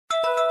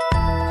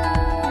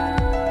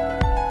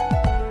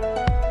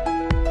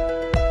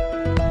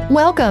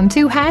Welcome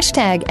to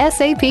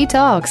 #SAP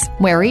Talks,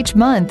 where each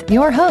month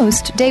your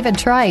host, David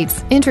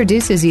Trites,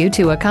 introduces you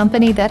to a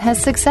company that has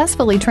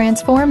successfully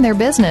transformed their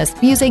business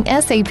using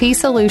SAP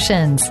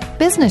solutions.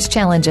 Business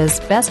challenges,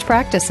 best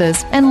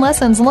practices, and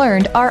lessons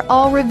learned are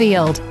all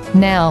revealed.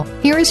 Now,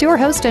 here is your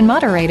host and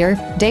moderator,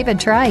 David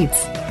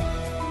Trites.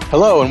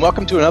 Hello, and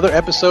welcome to another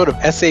episode of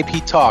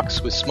SAP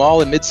Talks with small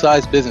and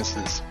mid-sized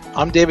businesses.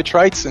 I'm David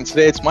Trites, and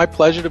today it's my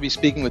pleasure to be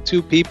speaking with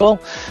two people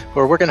who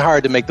are working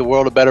hard to make the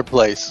world a better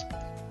place.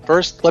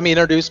 First, let me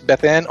introduce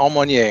Bethanne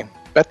Aumonier.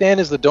 Bethanne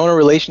is the Donor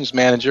Relations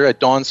Manager at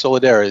Don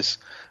Solidaires,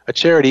 a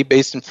charity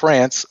based in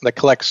France that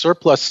collects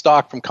surplus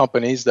stock from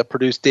companies that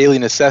produce daily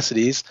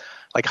necessities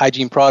like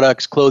hygiene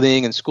products,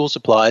 clothing, and school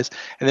supplies,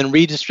 and then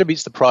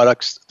redistributes the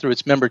products through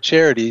its member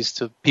charities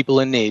to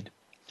people in need.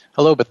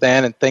 Hello,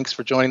 Bethanne, and thanks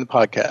for joining the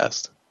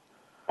podcast.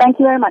 Thank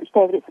you very much,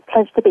 David. It's a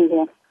pleasure to be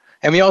here.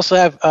 And we also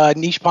have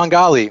Nish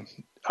Pangali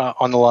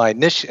on the line.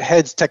 Nish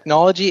heads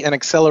technology and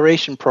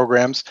acceleration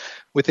programs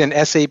within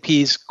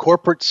SAP's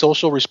Corporate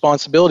Social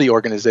Responsibility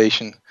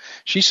Organization.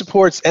 She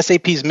supports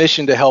SAP's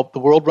mission to help the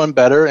world run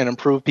better and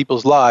improve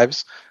people's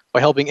lives by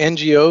helping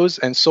NGOs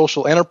and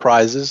social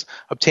enterprises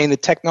obtain the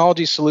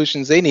technology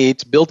solutions they need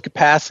to build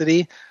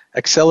capacity,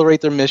 accelerate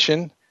their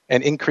mission,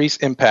 and increase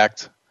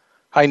impact.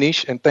 Hi,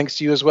 Nish, and thanks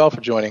to you as well for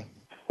joining.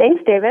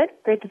 Thanks, David.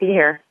 Great to be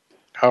here.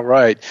 All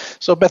right.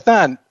 So,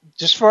 Bethanne,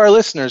 just for our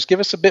listeners, give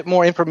us a bit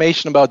more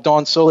information about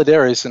Don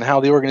Solidaires and how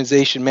the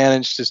organization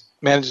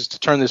manages to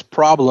turn this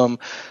problem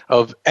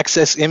of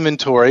excess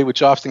inventory,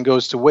 which often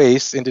goes to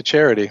waste, into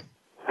charity.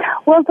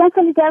 Well, Don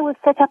Solidaires was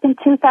set up in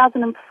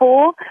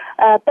 2004,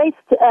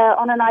 based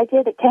on an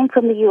idea that came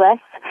from the U.S.,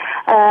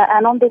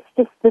 and on this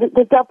just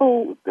the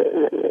double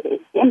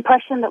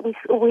impression that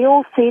we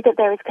all see that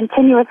there is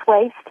continuous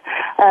waste.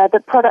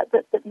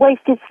 That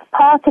waste is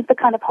part of the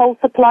kind of whole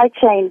supply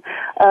chain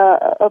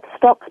of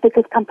stocks,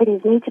 because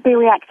companies need to be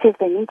reactive,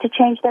 they need to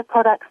change their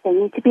products, they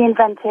need to be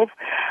inventive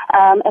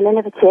and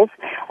innovative,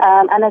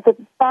 and as a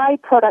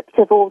byproduct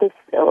of all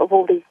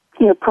these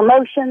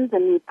promotions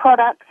and new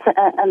products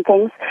and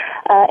things,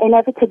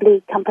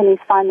 inevitably companies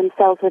find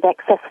themselves with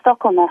excess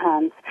stock on their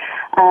hands.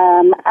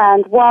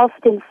 And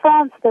whilst in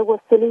France there were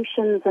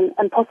solutions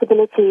and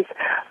possibilities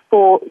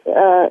for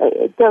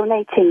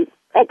donating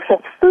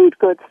excess food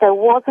goods, there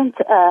wasn't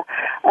a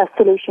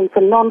solution for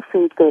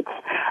non-food goods.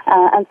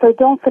 And so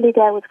Don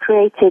Solidaires was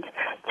created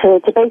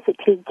to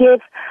basically give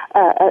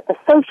a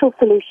social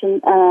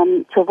solution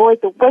to avoid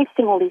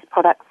wasting all these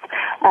products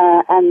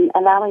and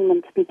allowing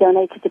them to be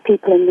donated to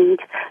people in need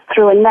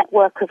through a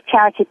network of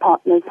charity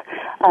partners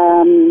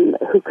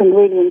who can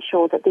really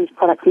ensure that these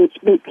products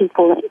meet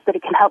people, that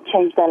it can help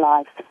change their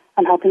lives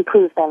and help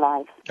improve their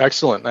lives.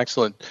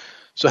 Excellent.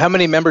 So how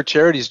many member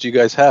charities do you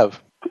guys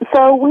have?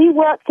 So we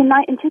worked in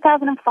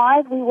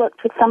 2005, we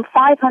worked with some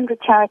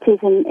 500 charities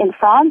in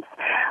France.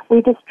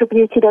 We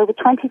distributed over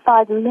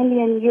 25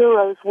 million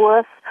euros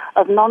worth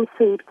of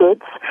non-food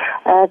goods.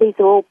 These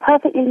are all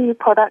perfectly new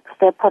products.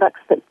 They're products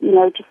that,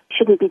 just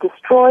shouldn't be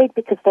destroyed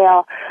because they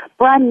are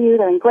brand new,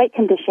 they're in great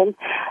condition.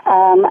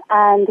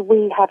 And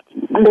we have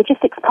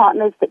logistics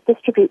partners that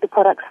distribute the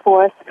products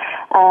for us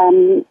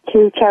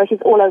to charities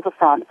all over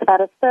France,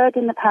 about a third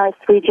in the Paris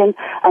region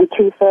and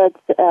 2/3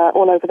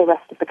 all over the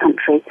rest of the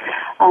country.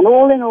 And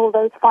all in all,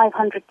 those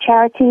 500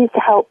 charities to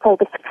help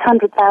over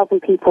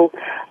 600,000 people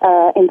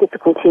in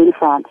difficulty in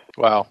France.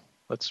 Wow,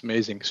 that's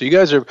amazing. So you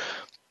guys are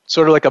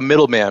sort of like a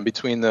middleman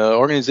between the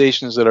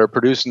organizations that are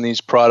producing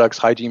these products,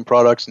 hygiene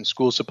products and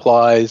school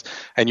supplies,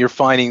 and you're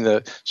finding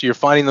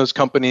those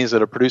companies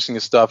that are producing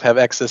this stuff have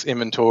excess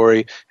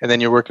inventory, and then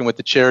you're working with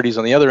the charities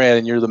on the other end,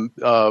 and you're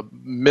the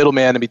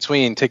middleman in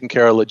between, taking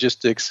care of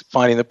logistics,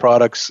 finding the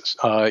products,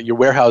 you're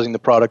warehousing the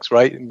products,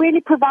 right?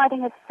 Really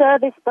providing a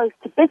service both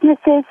to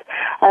businesses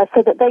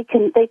so that they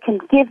can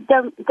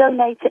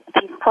donate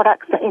these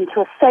products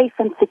into a safe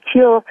and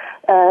secure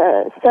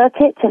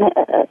circuit and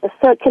a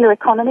circular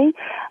economy.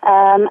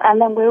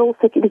 And then we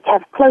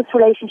have close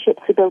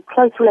relationships. We build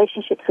close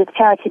relationships with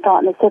charity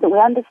partners so that we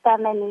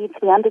understand their needs,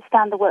 we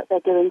understand the work they're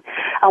doing,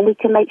 and we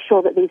can make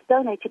sure that these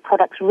donated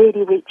products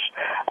really reach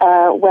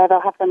where they'll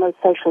have the most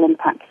social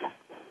impact.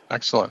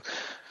 Excellent.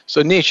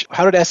 So, Nish,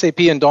 how did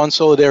SAP and Don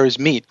Solidaires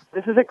meet?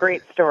 This is a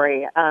great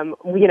story.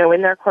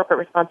 In their corporate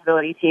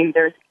responsibility team,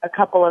 there's a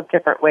couple of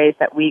different ways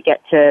that we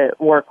get to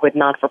work with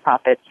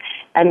not-for-profits.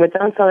 And with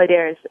Don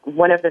Solidaires,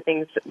 one of the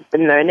things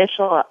in the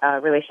initial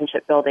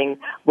relationship building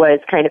was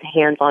kind of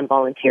hands-on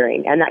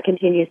volunteering, and that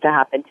continues to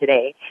happen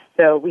today.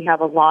 So we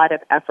have a lot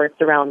of efforts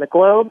around the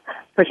globe,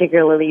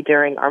 particularly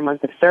during our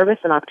month of service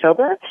in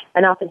October,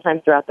 and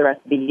oftentimes throughout the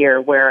rest of the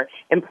year, where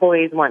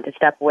employees want to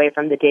step away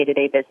from the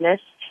day-to-day business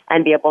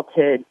and be able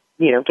to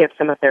give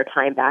some of their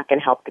time back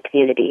and help the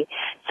community.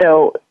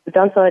 So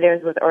Don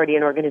Solidaires was already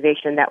an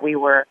organization that we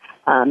were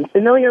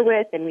familiar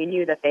with, and we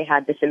knew that they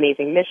had this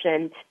amazing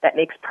mission that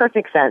makes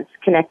perfect sense,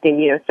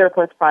 connecting,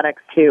 surplus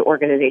products to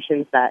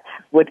organizations that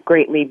would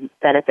greatly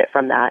benefit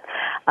from that.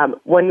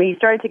 When we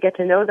started to get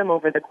to know them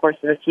over the course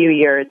of a few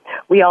years,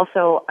 we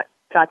also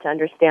got to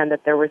understand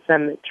that there were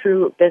some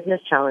true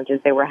business challenges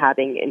they were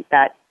having in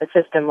that a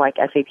system like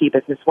SAP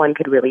Business One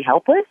could really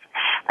help with.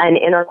 And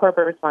in our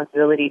corporate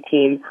responsibility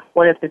team,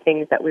 one of the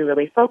things that we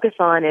really focus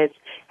on is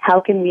how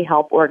can we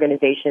help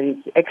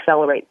organizations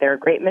accelerate their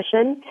great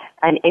mission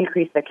and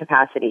increase the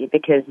capacity,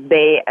 because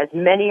they, as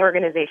many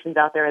organizations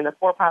out there in the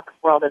for-profit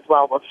world as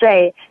well will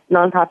say,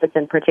 nonprofits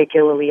in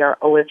particularly are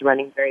always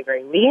running very,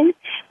 very lean,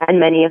 and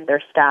many of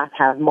their staff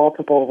have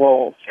multiple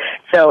roles.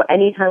 So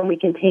anytime we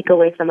can take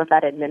away some of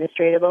that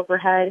administrative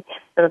overhead,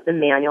 some of the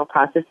manual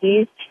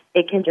processes,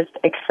 it can just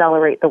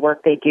accelerate the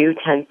work they do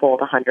tenfold,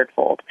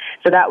 100-fold.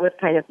 So that was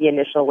kind of the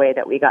initial way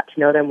that we got to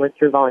know them, was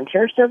through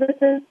volunteer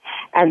services.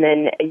 And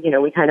then,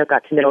 we kind of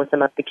got to know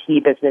some of the key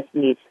business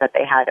needs that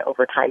they had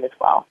over time as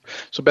well.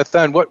 So Beth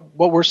Ann, what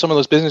were some of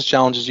those business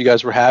challenges you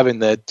guys were having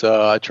that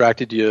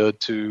attracted you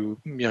to,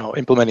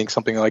 implementing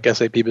something like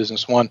SAP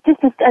Business One?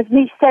 Just as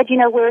Nish said,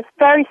 we're a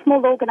very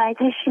small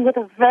organization with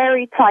a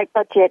very tight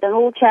budget, and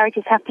all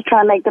charities have to try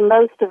and make the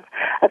most of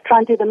try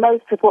and do the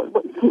most with what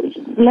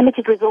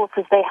limited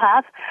resources they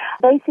have.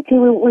 Basically,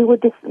 we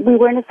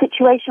were in a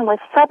situation where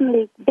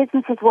suddenly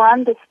businesses were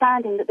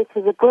understanding that this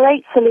was a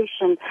great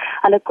solution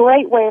and a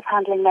great way of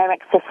handling their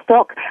excess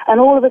stock, and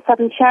all of a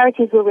sudden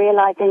charities were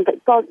realizing that,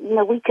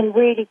 we can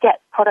really get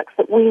products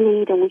that we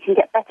need, and we can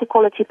get better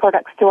quality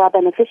products to our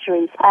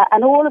beneficiaries.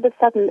 And all of a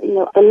sudden,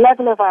 the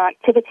level of our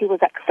activity was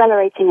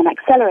accelerating.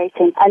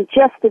 And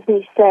just as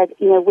Nish said,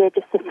 we're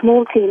just a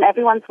small team.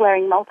 Everyone's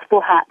wearing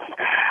multiple hats,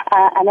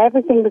 and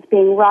everything was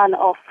being run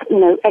off,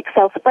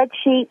 Excel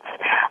spreadsheets,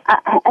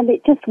 and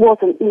it just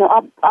wasn't.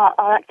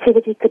 Our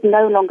activity could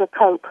no longer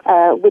cope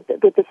with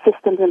the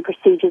systems and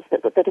procedures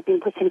that had been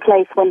put in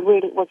place when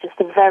really it was just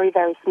a very,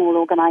 very small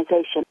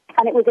organization.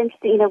 And it was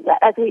interesting,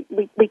 as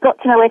we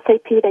got to know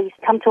SAP, they used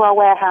to come to our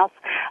warehouse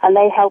and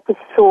they help us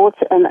sort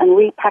and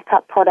repack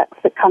up products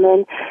that come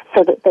in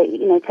so that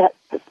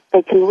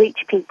they can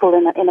reach people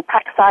in a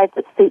pack size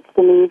that suits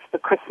the needs for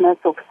Christmas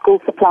or for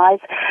school supplies.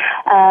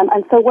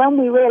 And so when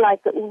we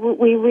realized that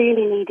we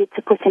really needed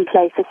to put in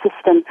place a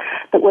system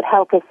that would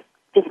help us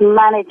just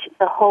manage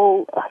the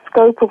whole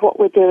scope of what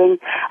we're doing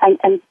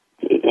and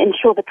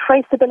ensure the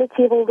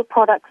traceability of all the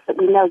products, that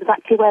we know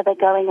exactly where they're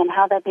going and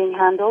how they're being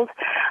handled.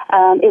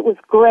 It was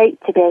great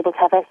to be able to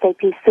have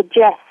SAP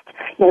suggest,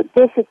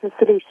 this is the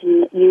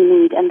solution that you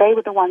need. And they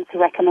were the ones who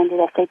recommended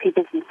SAP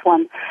Business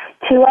One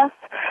to us.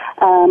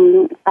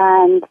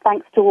 And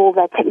thanks to all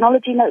their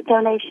technology note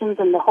donations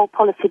and the whole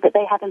policy that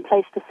they had in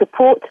place to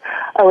support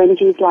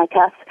ONGs like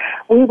us,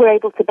 we were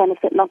able to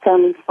benefit not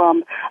only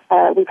from,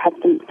 we've had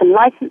some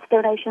license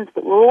donations,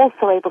 but we're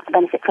also able to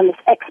benefit from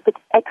this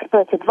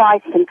expert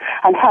advice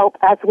and help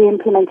as we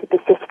implemented the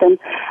system.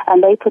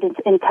 And they put us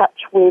in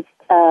touch with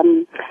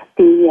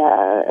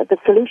the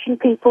solution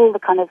people, the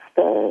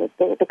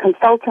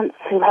consultants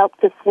who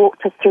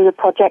walked us through the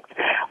project,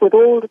 with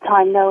all the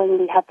time knowing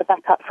we had the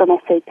backup from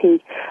SAP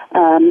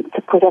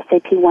to put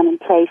SAP One in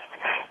place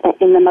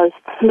in the most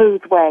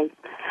smooth way.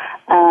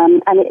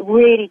 And it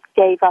really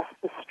gave us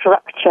the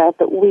structure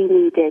that we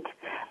needed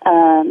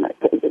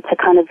to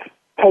kind of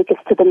take us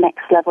to the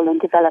next level and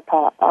develop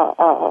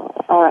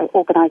our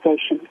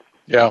organization.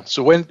 Yeah.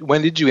 So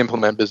when did you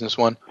implement Business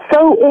One?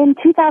 So in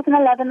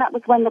 2011, that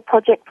was when the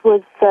project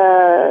was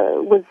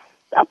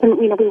up, and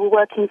we were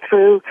working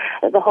through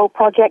the whole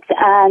project,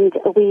 and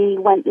we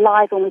went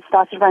live and we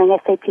started running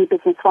SAP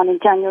Business One in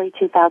January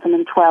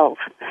 2012.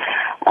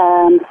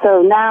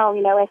 So now,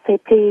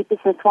 SAP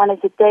Business One is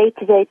a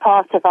day-to-day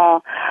part of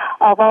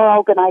our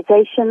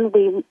organization.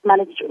 We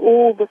manage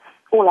all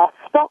our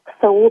stock,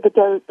 so all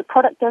the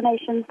product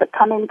donations that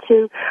come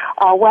into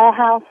our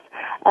warehouse.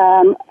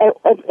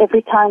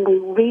 Every time we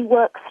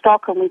rework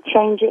stock and we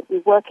change it, we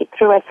work it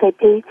through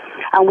SAP,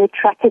 and we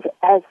track it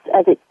as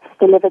it's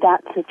delivered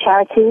out to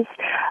charities.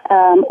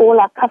 All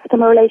our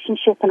customer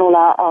relationship and all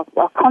our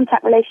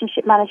contact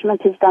relationship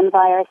management is done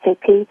via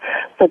SAP,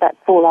 so that's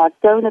all our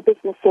donor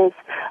businesses,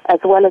 as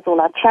well as all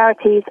our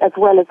charities, as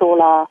well as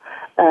all our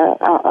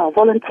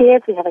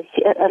volunteers. We have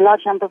a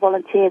large number of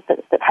volunteers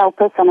that help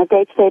us on a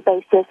day-to-day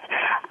basis,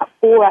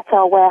 or at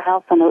our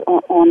warehouse on a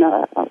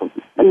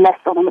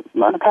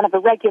kind of a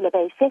regular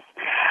basis.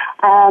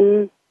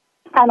 And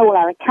all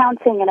our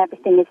accounting and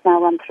everything is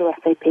now run through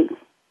SAP.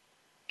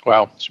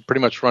 Wow, so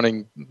pretty much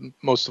running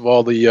most of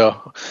all the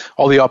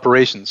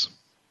operations.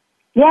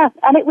 Yeah,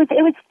 and it was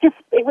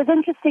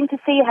interesting to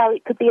see how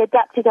it could be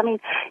adapted. I mean,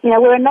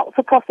 we're a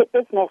not-for-profit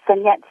business,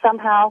 and yet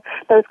somehow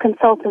those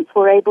consultants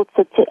were able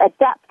to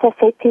adapt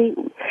SAP.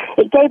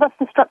 It gave us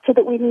the structure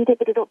that we needed,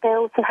 but they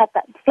also had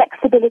that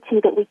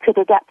flexibility that we could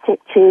adapt it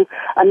to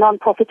a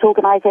non-profit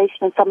organization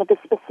and some of the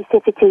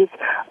specificities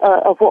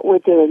of what we're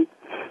doing.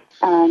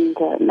 And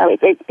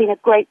it's been a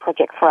great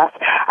project for us.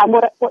 And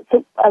what's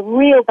a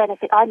real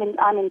benefit, I'm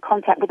in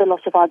contact with a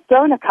lot of our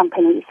donor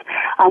companies,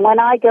 and when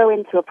I go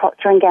into a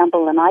Procter &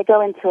 Gamble, and I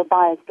go into a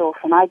Beiersdorf,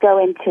 and I go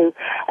into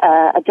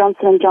a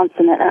Johnson &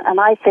 Johnson, and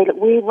I say, look,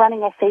 we're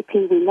running SAP,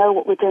 we know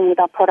what we're doing with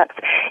our products,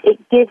 it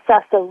gives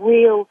us a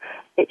real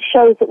it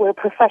shows that we're a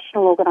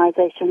professional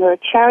organization. We're a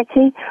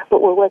charity,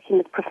 but we're working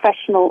with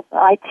professional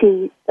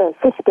IT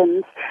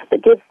systems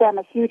that gives them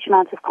a huge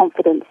amount of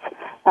confidence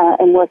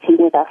in working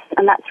with us.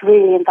 And that's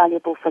really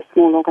invaluable for a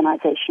small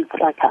organization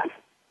like us.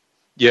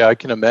 Yeah, I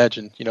can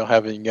imagine,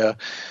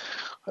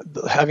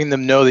 having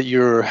them know that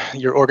you're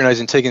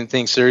organizing, taking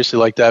things seriously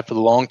like that for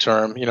the long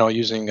term.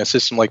 Using a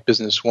system like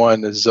Business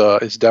One is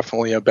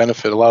definitely a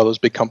benefit. A lot of those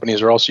big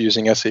companies are also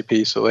using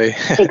SAP, so they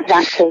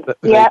exactly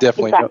they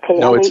definitely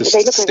know it's a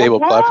stable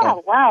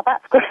platform. Wow,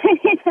 that's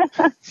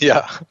great.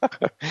 Yeah,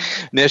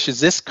 Nish, is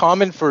this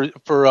common for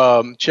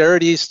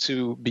charities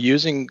to be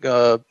using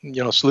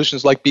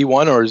solutions like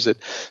B1, or is it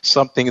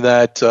something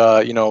that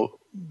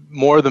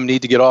more of them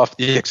need to get off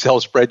the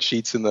Excel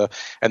spreadsheets and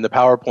the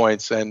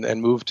PowerPoints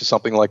and move to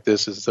something like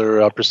this? Is there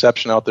a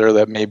perception out there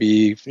that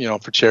maybe,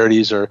 for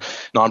charities or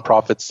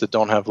nonprofits that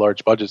don't have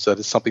large budgets, that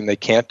it's something they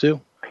can't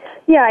do?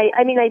 Yeah,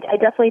 I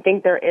definitely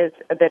think there is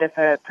a bit of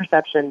a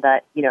perception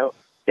that,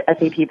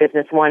 SAP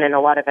Business One and a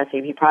lot of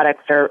SAP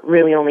products are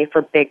really only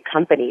for big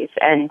companies.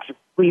 And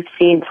we've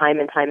seen time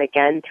and time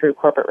again through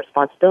corporate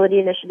responsibility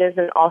initiatives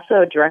and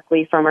also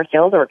directly from our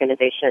sales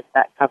organization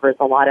that covers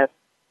a lot of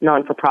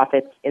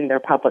non-for-profits in their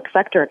public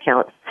sector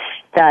accounts,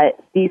 that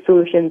these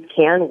solutions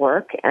can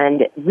work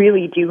and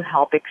really do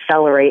help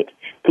accelerate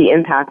the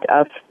impact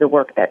of the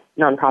work that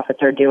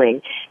nonprofits are doing.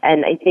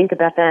 And I think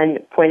Beth Ann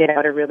pointed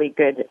out a really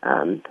good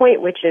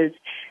point, which is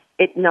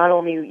it not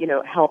only,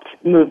 helped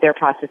move their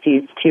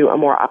processes to a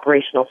more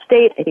operational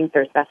state. I think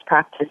there's best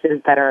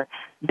practices that are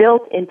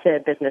built into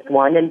Business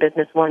One, and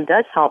Business One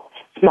does help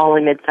small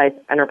and mid-sized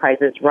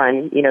enterprises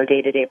run,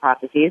 day-to-day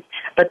processes,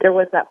 but there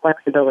was that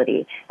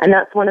flexibility. And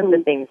that's one of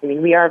the things.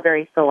 We are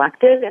very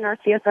selective in our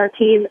CSR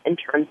team in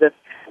terms of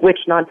which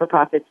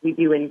non-for-profits we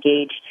do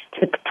engage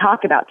to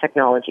talk about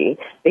technology,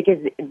 because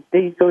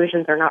these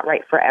solutions are not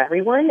right for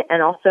everyone,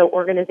 and also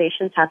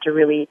organizations have to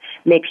really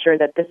make sure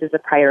that this is a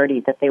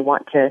priority, that they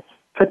want to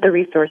put the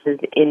resources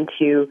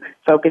into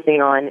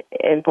focusing on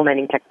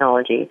implementing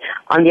technology.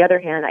 On the other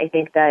hand, I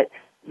think that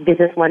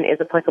Business One is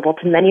applicable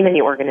to many, many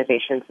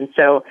organizations. And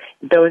so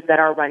those that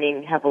are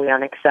running heavily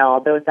on Excel,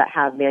 those that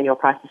have manual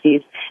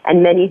processes,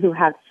 and many who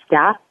have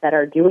staff that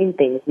are doing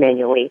things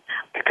manually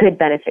could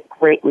benefit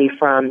greatly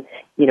from,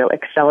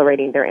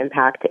 accelerating their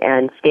impact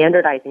and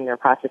standardizing their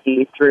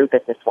processes through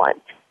Business One.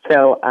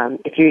 So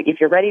if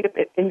you're ready to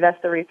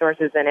invest the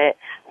resources in it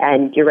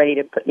and you're ready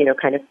to put,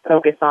 kind of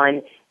focus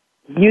on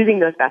using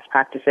those best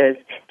practices,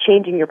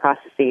 changing your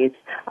processes,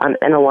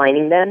 and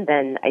aligning them,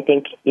 then I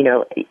think,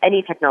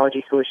 any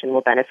technology solution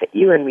will benefit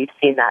you, and we've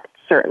seen that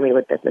certainly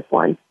with Business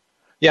One.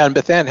 Yeah, and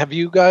Beth Ann, have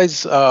you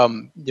guys,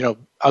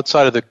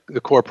 outside of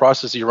the core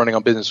process you're running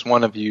on Business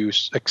One, have you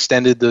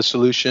extended the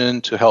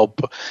solution to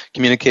help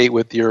communicate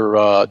with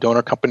your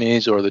donor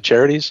companies or the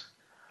charities?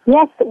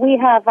 Yes, we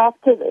have.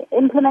 After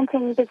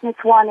implementing Business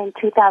One in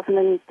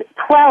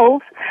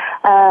 2012,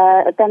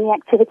 then the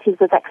activities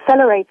was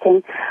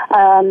accelerating,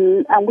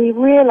 and we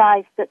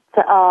realized that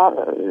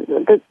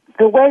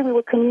the way we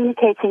were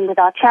communicating with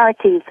our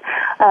charities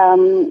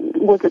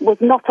was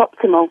not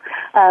optimal.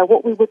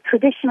 What we were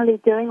traditionally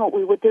doing, what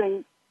we were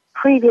doing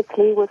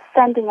previously, was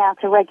sending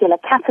out a regular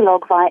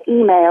catalogue via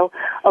email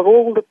of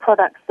all the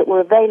products that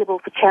were available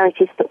for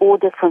charities to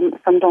order from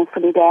Don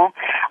Solidaire,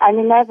 and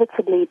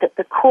inevitably that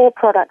the core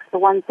products, the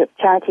ones that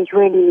charities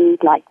really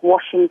need, like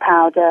washing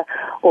powder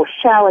or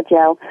shower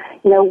gel,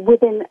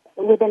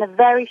 within a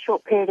very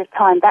short period of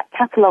time, that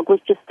catalogue was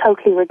just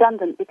totally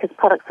redundant because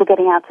products were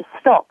getting out of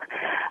stock.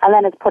 And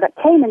then as product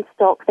came in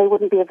stock, they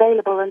wouldn't be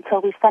available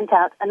until we sent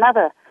out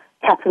another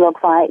catalogue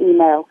via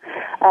email.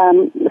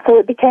 So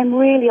it became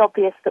really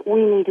obvious that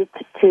we needed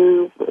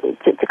to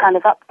kind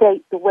of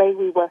update the way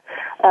we were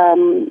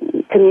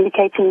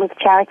communicating with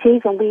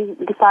charities, and we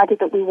decided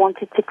that we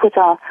wanted to put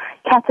our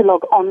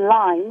catalogue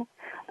online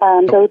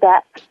so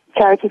that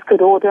charities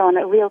could order on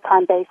a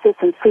real-time basis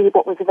and see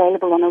what was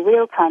available on a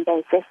real-time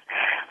basis.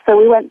 So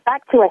we went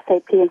back to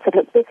SAP and said,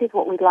 look, this is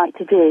what we'd like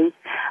to do.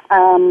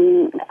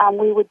 And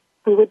we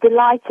were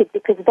delighted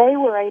because they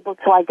were able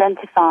to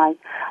identify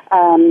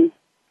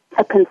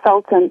a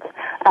consultant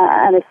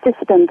and a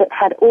system that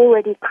had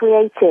already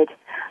created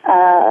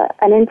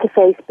an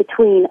interface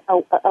between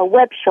a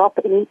web shop,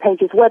 an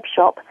ePages web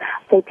shop,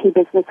 SAP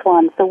Business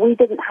One. So we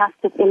didn't have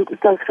to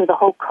go through the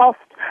whole cost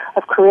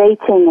of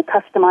creating a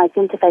customized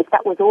interface.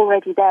 That was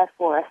already there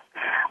for us.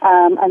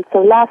 And so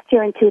last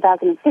year in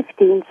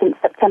 2015, since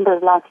September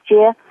of last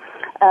year,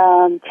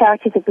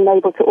 charities have been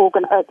able to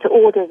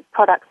order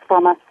products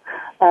from us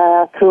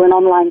through an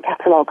online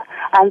catalogue.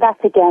 And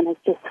that, again, has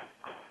just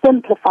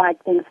simplified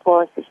things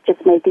for us. It's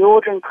just made the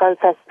ordering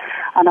process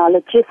and our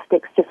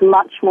logistics just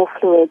much more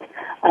fluid.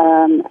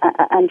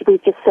 And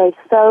we've just saved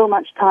so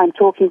much time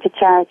talking to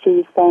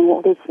charities, saying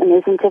what is and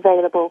isn't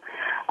available.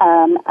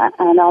 And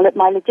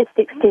my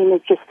logistics team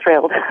is just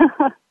thrilled.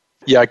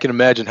 Yeah, I can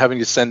imagine having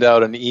to send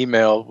out an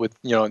email with,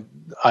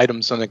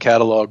 items on the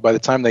catalog. By the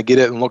time they get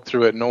it and look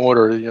through it and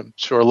order, I'm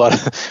sure a lot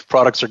of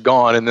products are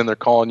gone, and then they're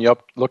calling you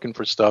up looking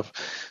for stuff.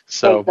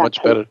 So exactly.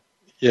 Much better.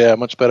 Yeah,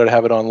 much better to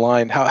have it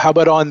online. How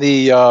about on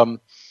the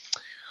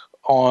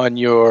on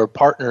your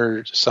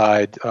partner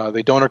side,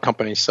 the donor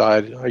company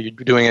side? Are you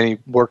doing any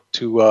work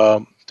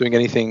to doing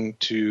anything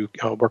to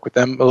work with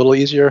them a little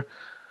easier?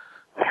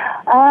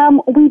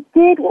 We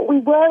did what we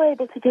were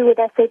able to do with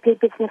SAP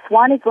Business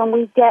One is when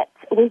we get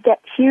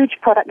huge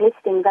product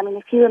listings. I mean,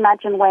 if you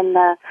imagine when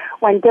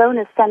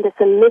donors send us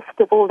a list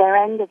of all their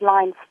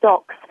end-of-line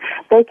stocks,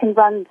 they can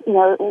run,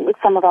 with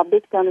some of our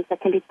big donors, there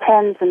can be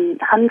tens and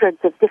hundreds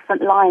of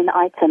different line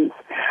items.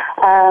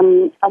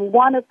 And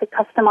one of the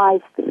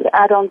customized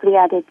add-ons we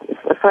added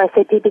for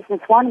SAP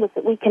Business One was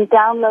that we can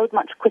download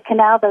much quicker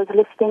now those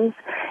listings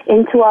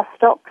into our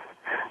stocks.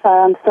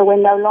 So we're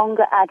no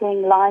longer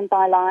adding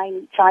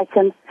line-by-line each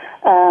item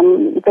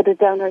that a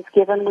donor is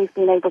given. We've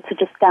been able to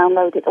just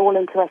download it all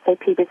into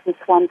SAP Business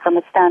One from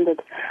a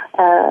standard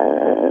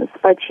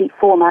spreadsheet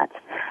format.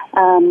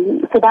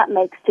 So that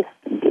makes just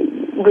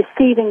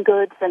receiving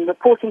goods and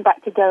reporting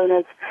back to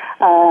donors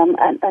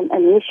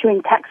and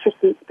issuing tax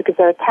receipts, because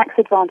there are tax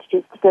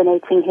advantages to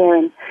donating here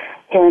in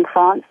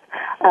France.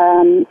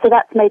 So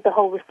that's made the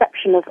whole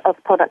reception of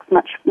products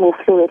much more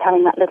fluid,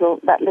 having that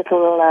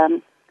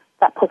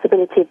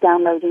possibility of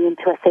downloading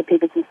into SAP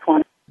Business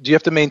One. Do you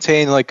have to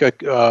maintain like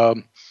a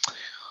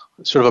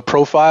sort of a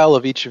profile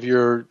of each of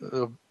your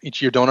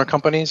donor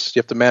companies? Do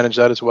you have to manage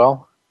that as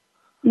well?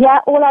 Yeah,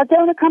 all our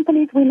donor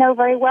companies we know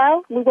very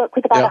well. We work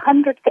with about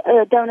 100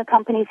 donor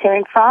companies here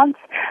in France.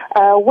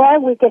 Where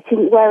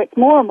it's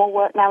more and more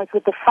work now is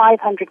with the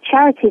 500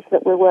 charities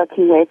that we're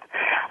working with.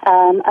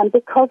 And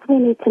because we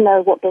need to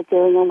know what they're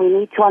doing and we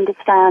need to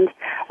understand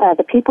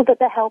the people that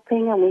they're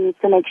helping, and we need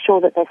to make sure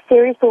that they're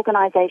serious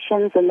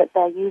organizations and that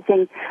they're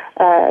using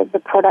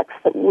the products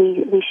that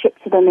we ship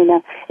to them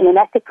in an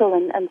ethical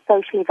and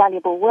socially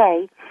valuable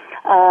way,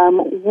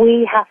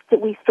 we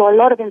store a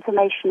lot of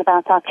information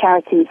about our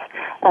charities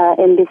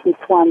in Business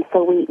One.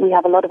 So we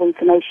have a lot of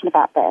information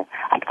about their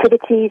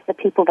activities, the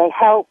people they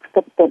help,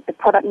 the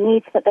product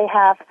needs that they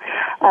have.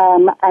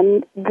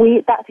 And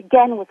that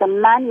again was a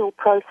manual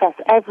process.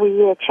 Every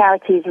year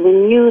charities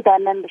renew their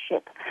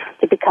membership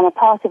to become a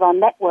part of our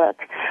network.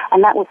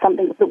 And that was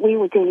something that we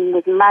were dealing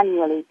with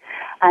manually.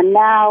 And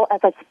now,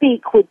 as I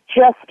speak, we're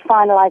just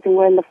finalizing,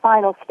 we're in the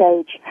final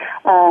stage,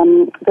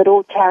 that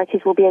all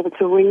charities will be able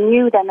to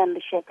renew their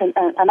membership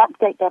and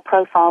update their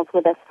profiles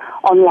with us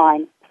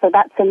online. So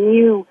that's a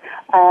new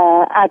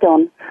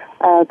add-on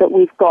that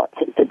we've got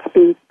that's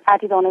been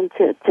added on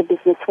into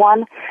Business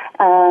One,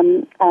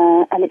 and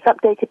it's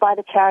updated by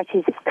the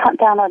charities. It's cut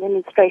down on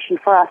administration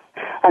for us,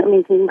 and it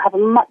means we have a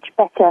much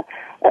better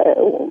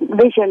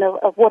vision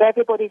of what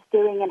everybody's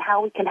doing and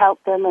how we can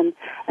help them, and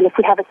if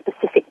we have a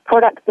specific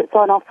product that's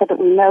on offer that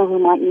we know who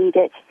might need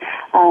it.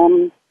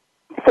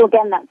 So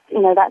again,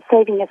 that's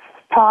saving us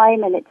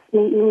time, and it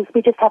means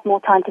we just have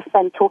more time to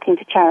spend talking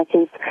to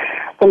charities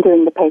than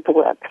doing the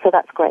paperwork. So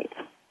that's great.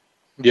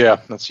 Yeah,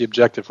 that's the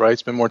objective, right?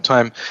 Spend more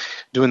time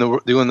doing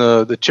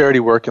the charity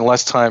work and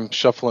less time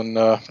shuffling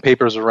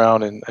papers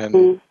around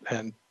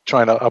and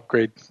trying to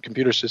upgrade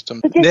computer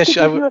systems. Nish,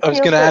 I was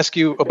going to ask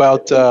you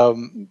about.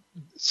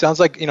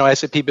 Sounds like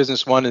SAP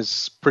Business One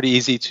is pretty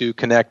easy to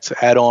connect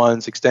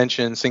add-ons,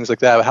 extensions, things like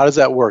that. How does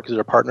that work? Is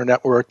there a partner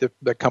network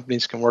that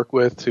companies can work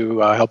with to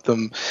help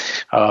them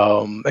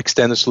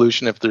extend the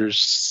solution if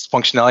there's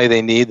functionality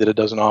they need that it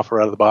doesn't offer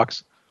out of the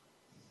box?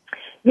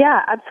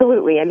 Yeah,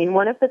 absolutely. I mean,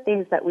 one of the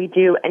things that we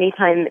do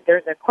anytime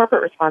there's a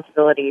corporate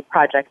responsibility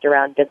project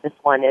around Business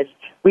One is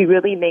we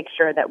really make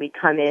sure that we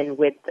come in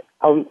with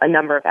a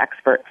number of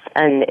experts,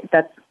 and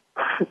that's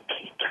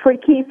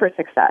key for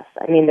success.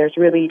 I mean, there's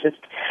really just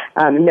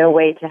no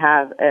way to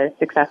have a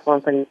successful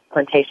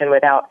implementation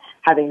without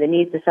having the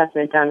needs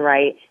assessment done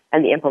right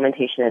and the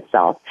implementation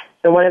itself.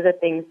 So one of the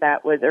things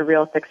that was a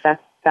real success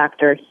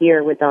factor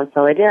here with Don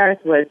Solidaires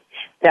was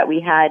that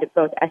we had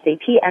both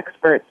SAP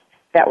experts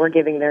that were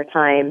giving their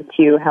time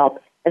to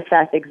help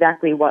assess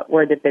exactly what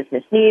were the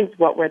business needs,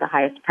 what were the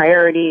highest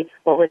priority,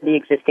 what were the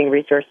existing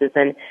resources,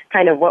 and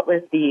kind of what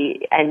was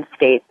the end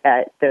state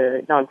that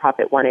the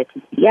nonprofit wanted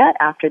to be at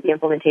after the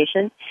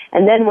implementation.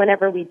 And then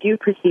whenever we do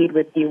proceed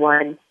with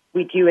D1,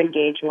 we do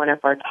engage one of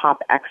our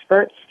top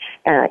experts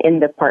in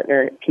the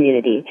partner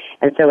community.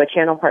 And so a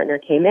channel partner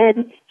came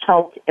in,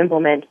 helped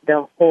implement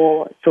the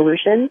whole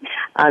solution.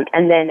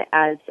 And then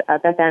as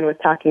Beth Ann was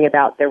talking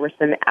about, there were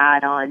some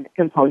add-on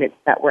components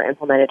that were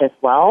implemented as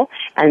well.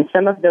 And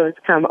some of those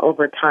come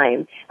over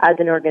time. As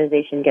an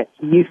organization gets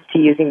used to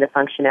using the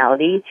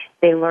functionality,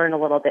 they learn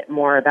a little bit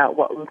more about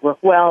what would work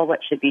well, what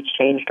should be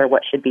changed, or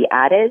what should be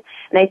added.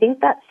 And I think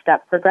that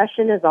step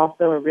progression is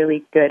also a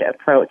really good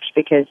approach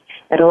because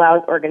it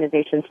allows organizations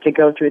to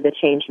go through the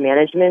change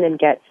management and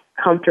get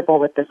comfortable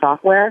with the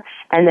software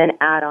and then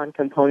add on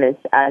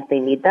components as they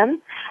need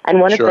them. And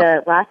one of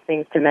the last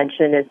things to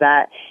mention is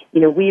that,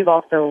 we've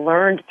also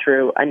learned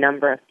through a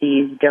number of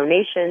these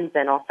donations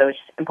and also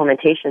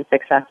implementation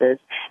successes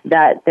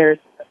that there's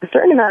a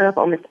certain amount of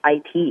almost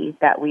IP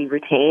that we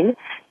retain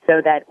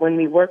so that when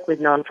we work with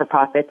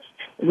non-for-profits,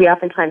 we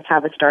oftentimes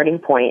have a starting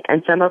point.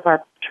 And some of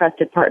our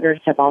trusted partners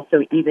have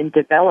also even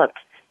developed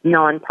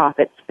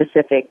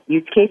nonprofit-specific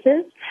use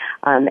cases.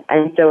 And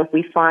so if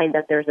we find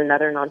that there's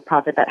another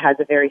nonprofit that has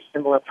a very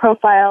similar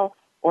profile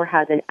or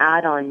has an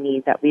add-on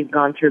need that we've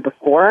gone through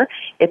before,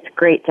 it's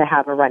great to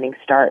have a running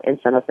start in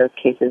some of those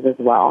cases as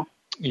well.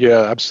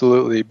 Yeah,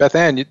 absolutely. Beth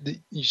Ann,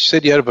 you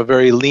said you had a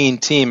very lean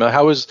team.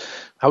 How was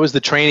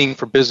the training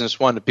for Business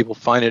One? Did people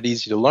find it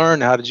easy to learn?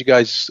 How did you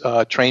guys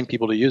train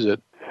people to use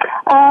it?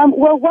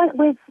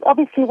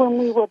 Obviously, when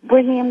we were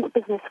bringing in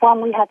Business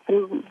One, we had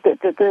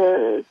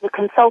the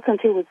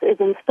consultant who was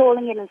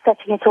installing it and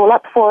setting it all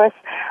up for us.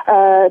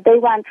 They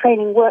ran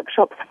training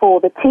workshops for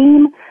the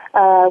team,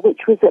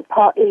 which was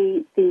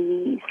partly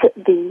the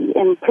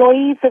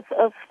employees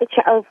of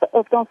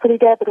Don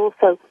Solidaire, but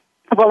also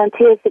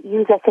volunteers that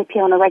use SAP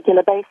on a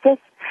regular basis.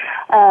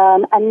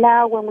 And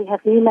now when we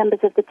have new members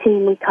of the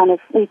team, we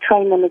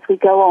train them as we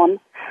go on.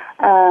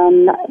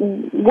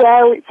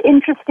 Where it's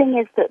interesting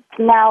is that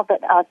now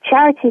that our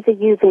charities are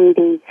using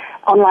the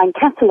online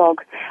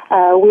catalogue,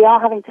 we are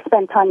having to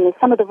spend time with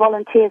some of the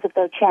volunteers of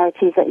those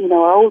charities that,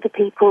 are older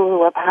people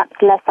who are perhaps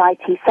less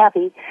IT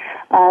savvy.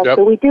 Yep.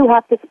 So we do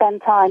have to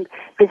spend time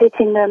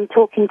visiting them,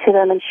 talking to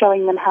them and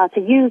showing them how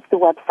to use the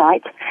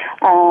website.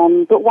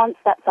 But once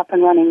that's up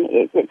and running,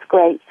 it's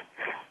great.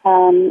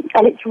 And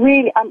it's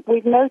really,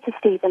 we've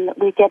noticed even that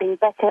we're getting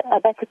a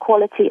better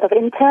quality of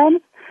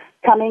interns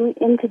coming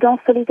into Don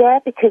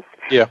Solidaire because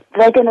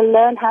they're going to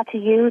learn how to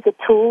use a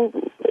tool,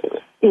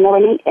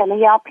 an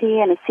ERP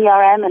and a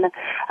CRM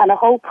and a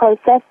whole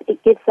process.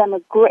 It gives them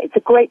it's a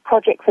great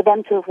project for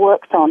them to have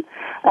worked on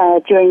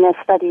during their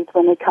studies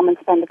when they come and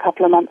spend a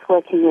couple of months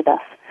working with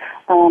us.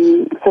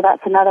 So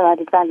that's another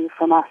added value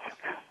from us,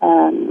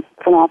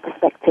 from our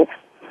perspective.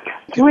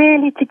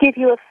 Really to give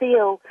you a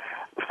feel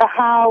for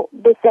how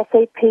this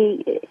SAP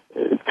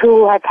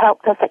tool has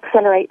helped us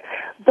accelerate.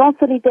 Don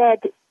Solidaire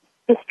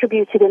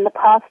distributed in the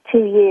past 2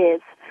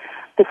 years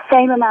the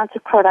same amount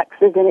of products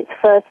as in its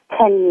first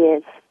 10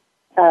 years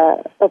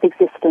of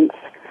existence.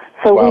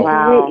 So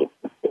wow.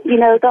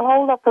 The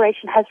whole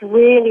operation has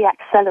really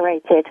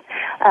accelerated,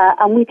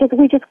 and we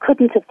just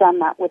couldn't have done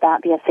that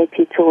without the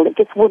SAP tool. It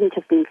just wouldn't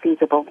have been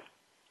feasible.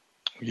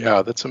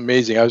 Yeah, that's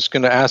amazing. I was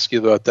going to ask you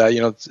about that.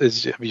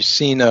 Have you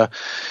seen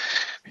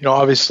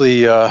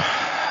obviously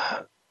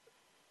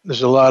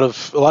there's a lot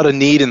of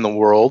need in the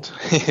world,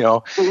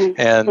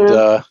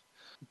 and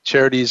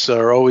charities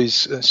are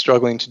always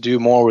struggling to do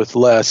more with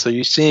less. Are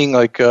you seeing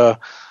are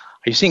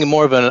you seeing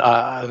more of an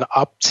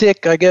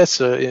uptick, I guess,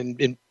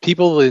 in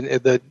people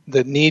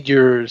that need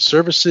your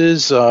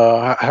services?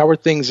 How are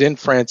things in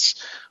France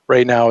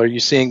right now? Are you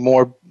seeing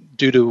more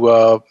due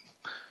to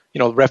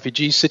the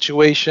refugee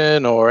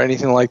situation or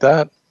anything like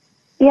that?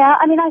 Yeah,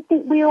 I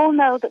think we all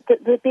know that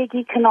the big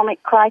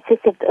economic crisis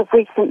of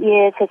recent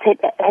years has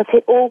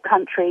hit all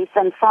countries,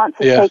 and France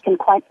has taken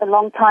quite a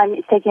long time.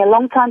 It's taking a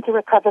long time to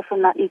recover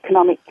from that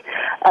economic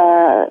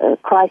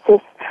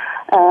crisis.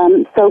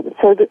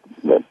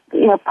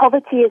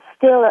 Poverty is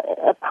still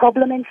a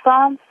problem in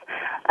France,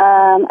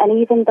 and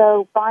even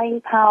though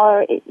buying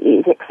power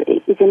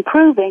is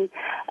improving,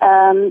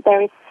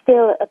 there is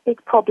still a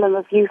big problem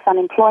of youth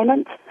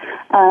unemployment.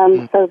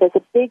 So there's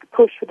a big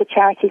push for the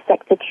charity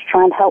sector to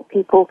try and help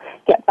people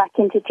get back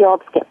into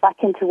jobs, get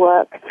back into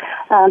work.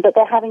 But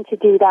they're having to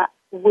do that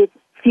with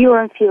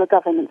fewer and fewer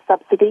government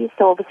subsidies.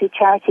 So obviously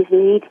charities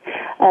need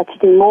to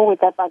do more with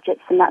their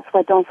budgets, and that's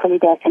where Don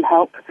Solidaire can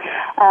help.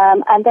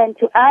 And then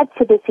to add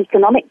to this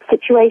economic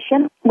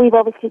situation, we've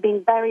obviously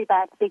been very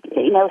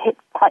hit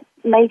quite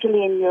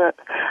majorly in Europe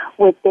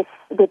with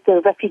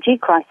the refugee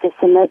crisis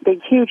and the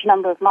huge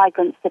number of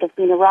migrants that have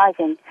been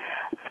arriving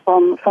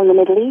from the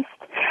Middle East.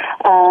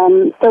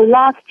 So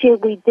last year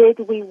we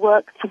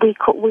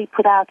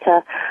put out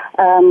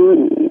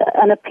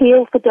an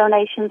appeal for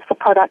donations for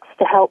products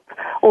to help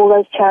all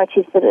those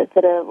charities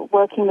that are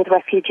working with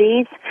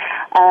refugees.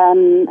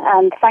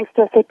 And thanks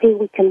to SAP,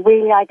 we can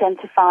really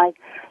identify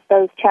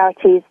those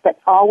charities that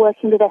are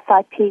working with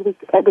SIP,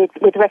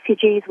 with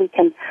refugees. We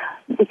can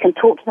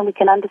talk to them, we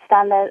can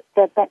understand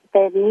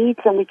their needs,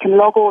 and we can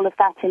log all of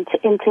that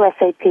into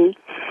SAP.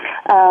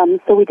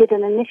 So we did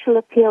an initial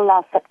appeal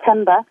last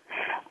September,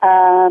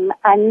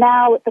 and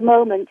now at the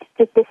moment,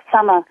 just this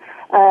summer,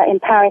 in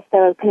Paris,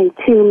 they're opening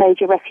 2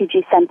 major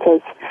refugee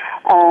centres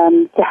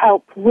to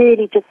help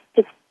really just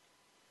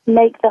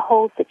make the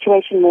whole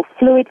situation more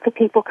fluid for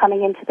people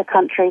coming into the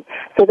country,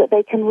 so that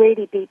they can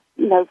really be,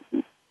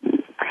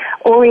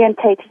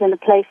 orientated in a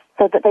place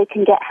so that they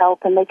can get help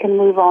and they can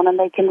move on and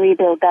they can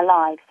rebuild their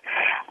lives.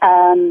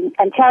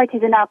 And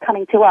charities are now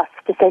coming to us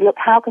to say, look,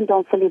 how can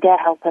Don Solidaire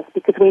help us?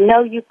 Because we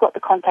know you've got the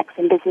contacts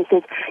in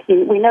businesses.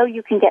 We know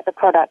you can get the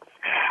products.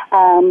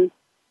 And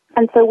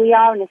so we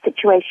are in a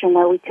situation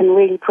where we can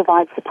really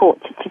provide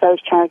support to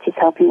those charities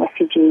helping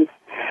refugees.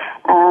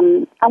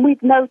 And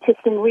we've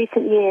noticed in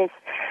recent years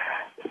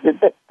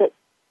that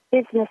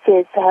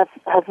businesses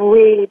have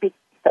really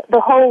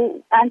the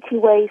whole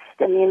anti-waste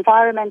and the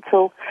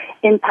environmental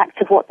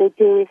impact of what they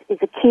do is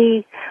a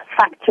key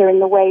factor in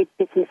the way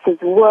businesses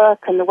work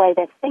and the way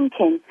they're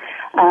thinking.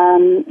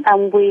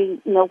 And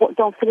we, what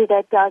Don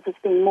Solidaire does is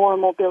being more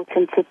and more built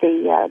into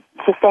the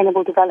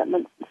sustainable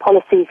development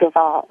policies of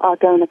our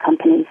donor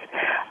companies.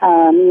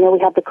 We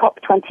had the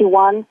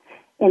COP21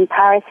 in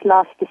Paris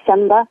last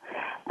December.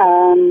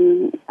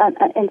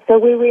 And so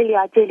we're really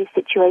ideally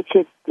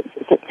situated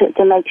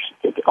to make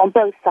on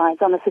both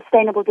sides, on the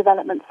sustainable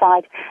development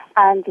side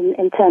and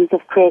in terms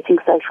of creating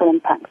social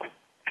impact.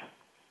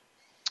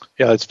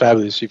 Yeah, that's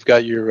fabulous. You've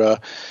got you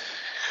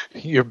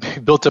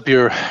built up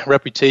your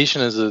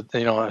reputation as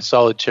a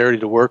solid charity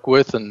to work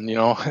with, and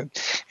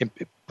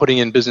putting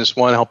in Business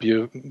One help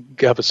you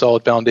have a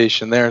solid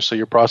foundation there, so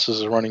your process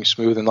is running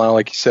smooth. And now,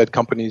 like you said,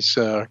 companies,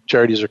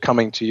 charities are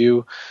coming to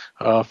you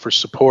for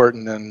support,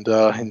 and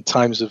in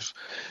times of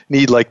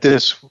need like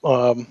this,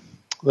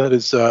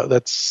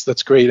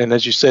 that's great. And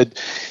as you said,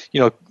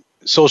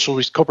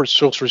 corporate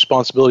social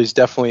responsibility is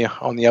definitely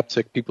on the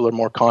uptick. People are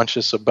more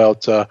conscious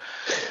about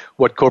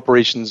what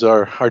corporations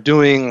are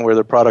doing, where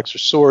their products are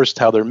sourced,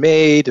 how they're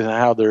made, and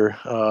how they're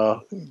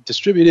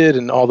distributed,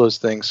 and all those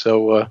things.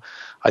 So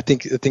I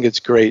think it's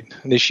great.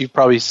 And you're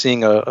probably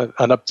seeing an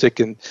uptick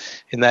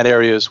in that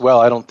area as well.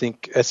 I don't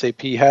think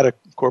SAP had a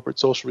corporate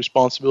social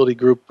responsibility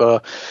group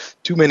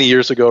too many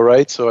years ago,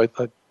 right? So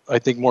I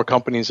think more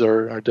companies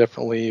are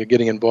definitely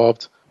getting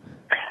involved.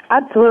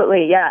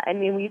 Absolutely, yeah. I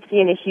mean, we've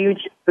seen a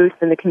huge boost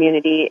in the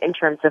community in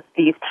terms of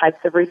these types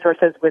of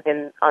resources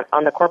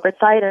on the corporate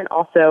side, and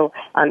also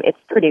it's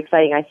pretty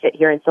exciting. I sit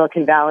here in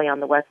Silicon Valley on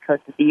the west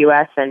coast of the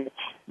U.S., and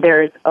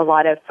there's a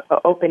lot of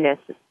openness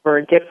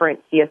for different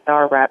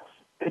CSR reps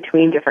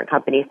between different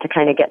companies to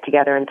kind of get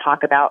together and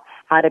talk about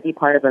how to be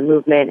part of a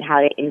movement,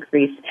 how to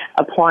increase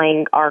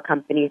applying our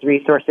company's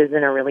resources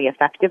in a really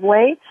effective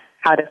way,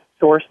 how to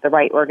source the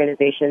right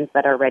organizations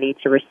that are ready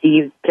to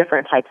receive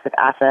different types of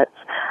assets.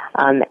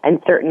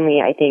 And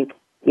certainly, I think,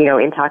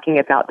 in talking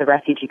about the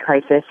refugee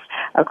crisis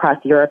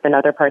across Europe and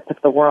other parts of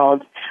the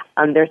world,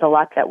 there's a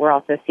lot that we're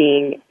also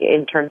seeing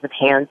in terms of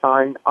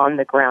hands-on,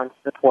 on-the-ground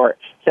support.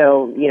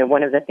 So,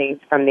 one of the things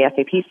from the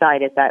SAP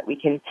side is that we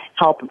can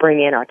help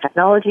bring in our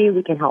technology,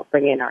 we can help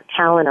bring in our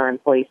talent, our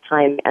employees'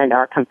 time, and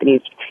our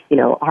company's,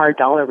 hard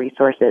dollar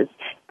resources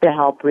to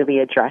help really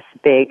address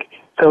big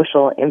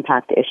social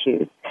impact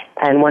issues.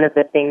 And one of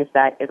the things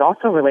that is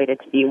also related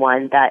to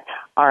B1 that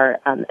our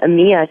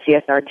EMEA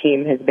CSR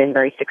team has been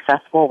very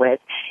successful with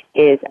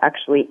is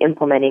actually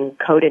implementing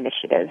code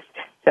initiatives.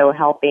 So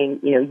helping,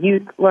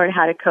 youth learn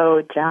how to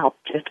code to help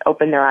just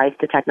open their eyes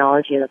to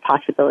technology and the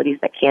possibilities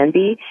that can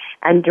be,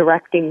 and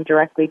directing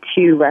directly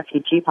to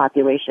refugee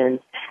populations,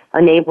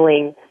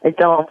 enabling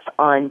adults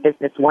on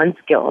Business One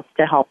skills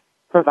to help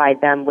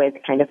provide them with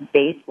kind of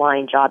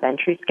baseline job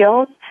entry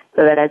skills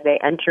so that as they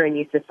enter a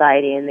new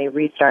society and they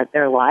restart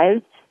their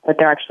lives, that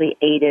they're actually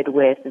aided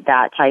with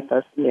that type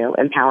of,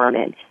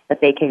 empowerment,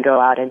 that they can go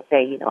out and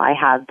say, I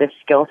have this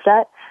skill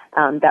set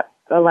that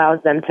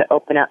allows them to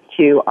open up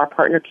to our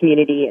partner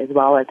community as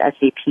well as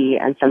SAP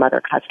and some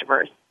other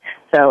customers.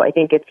 So I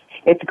think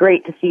it's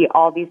great to see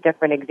all these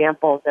different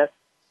examples of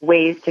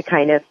ways to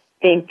kind of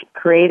think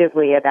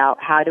creatively about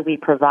how do we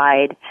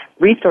provide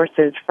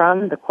resources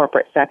from the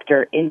corporate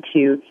sector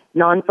into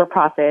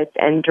non-for-profits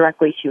and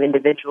directly to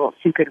individuals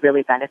who could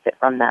really benefit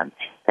from them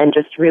and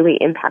just really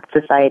impact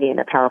society in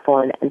a powerful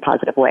and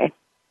positive way.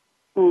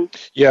 Mm.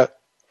 Yeah,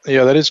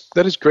 that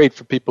is great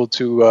for people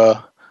to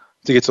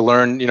get to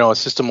learn, a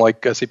system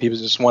like SAP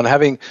Business One.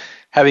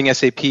 Having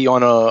SAP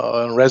on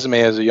a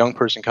resume as a young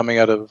person coming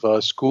out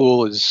of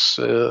school is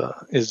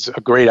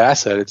a great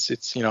asset.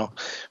 It's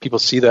people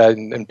see that,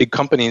 and big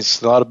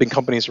companies, a lot of big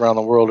companies around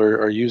the world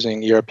are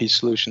using ERP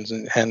solutions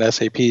and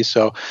SAP.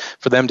 So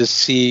for them to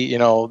see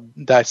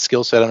that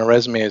skill set on a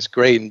resume is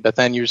great. But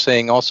then you're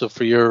saying also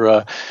for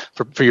your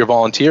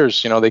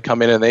volunteers, they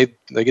come in and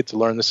they get to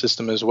learn the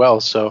system as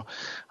well. So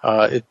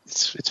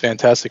it's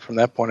fantastic from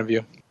that point of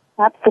view.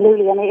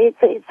 Absolutely, and it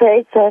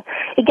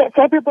gets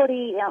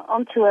everybody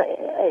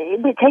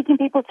we're taking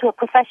people to a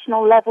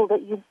professional level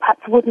that you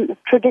perhaps wouldn't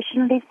have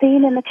traditionally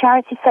seen in the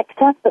charity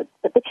sector, but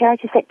the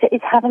charity sector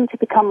is having to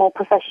become more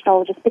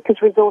professional just because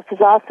resources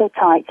are so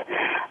tight.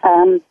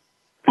 And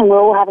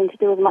we're all having to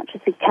do as much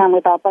as we can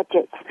with our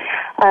budgets.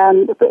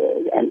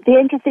 The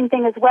interesting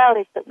thing as well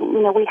is that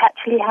we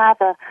actually have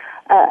a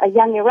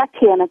young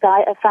Iraqian, a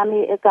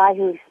guy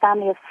whose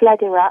family has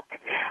fled Iraq,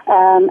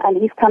 and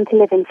he's come to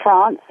live in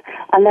France.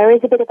 And there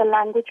is a bit of a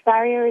language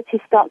barrier as he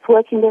starts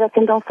working with us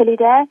in Don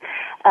Solidaire.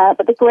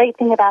 But the great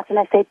thing about an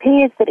SAP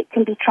is that it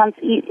can be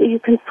you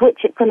can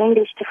switch it from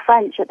English to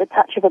French at the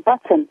touch of a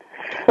button.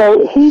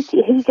 So he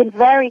can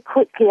very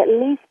quickly at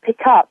least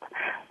pick up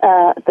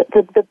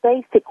the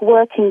basic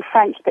working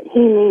French that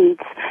he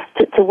needs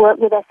to work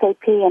with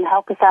SAP and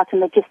help us out in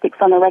logistics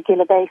on a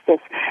regular basis.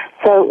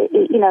 So,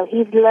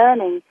 he's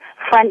learning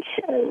French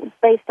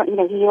based on,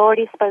 he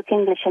already spoke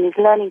English and he's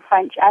learning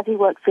French as he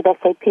works with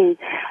SAP,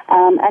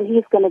 and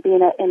he's going to be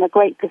in a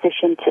great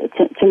position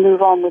to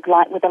move on with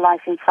a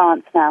life in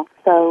France now.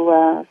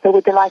 So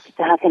we're delighted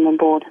to have him on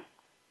board.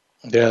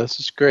 Yeah, this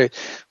is great.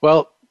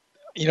 Well,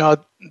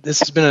 this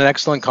has been an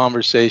excellent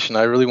conversation.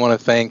 I really want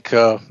to thank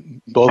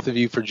both of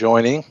you for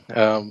joining.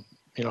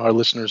 Our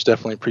listeners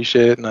definitely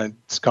appreciate it, and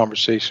this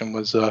conversation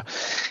was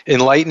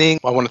enlightening.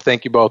 I want to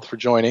thank you both for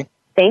joining.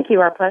 Thank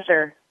you. Our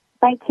pleasure.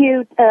 Thank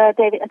you,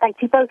 David, and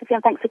thank you both of you,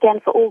 and thanks again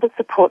for all the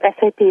support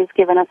SAP has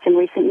given us in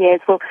recent years.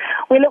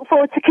 We look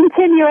forward to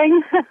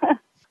continuing.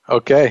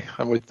 Okay,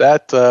 and with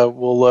that,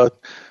 we'll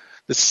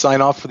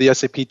sign off for the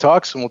SAP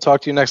Talks, and we'll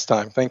talk to you next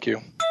time. Thank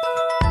you.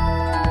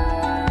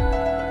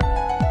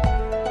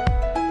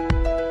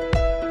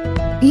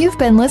 You've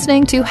been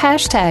listening to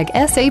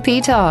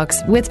 #SAP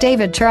Talks with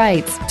David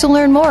Trites. To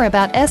learn more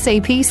about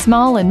SAP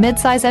Small and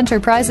Mid-Size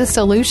Enterprises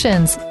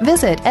Solutions,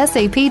 visit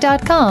sap.com/SME.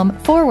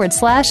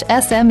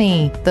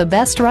 The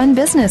best run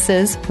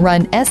businesses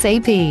run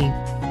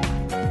SAP.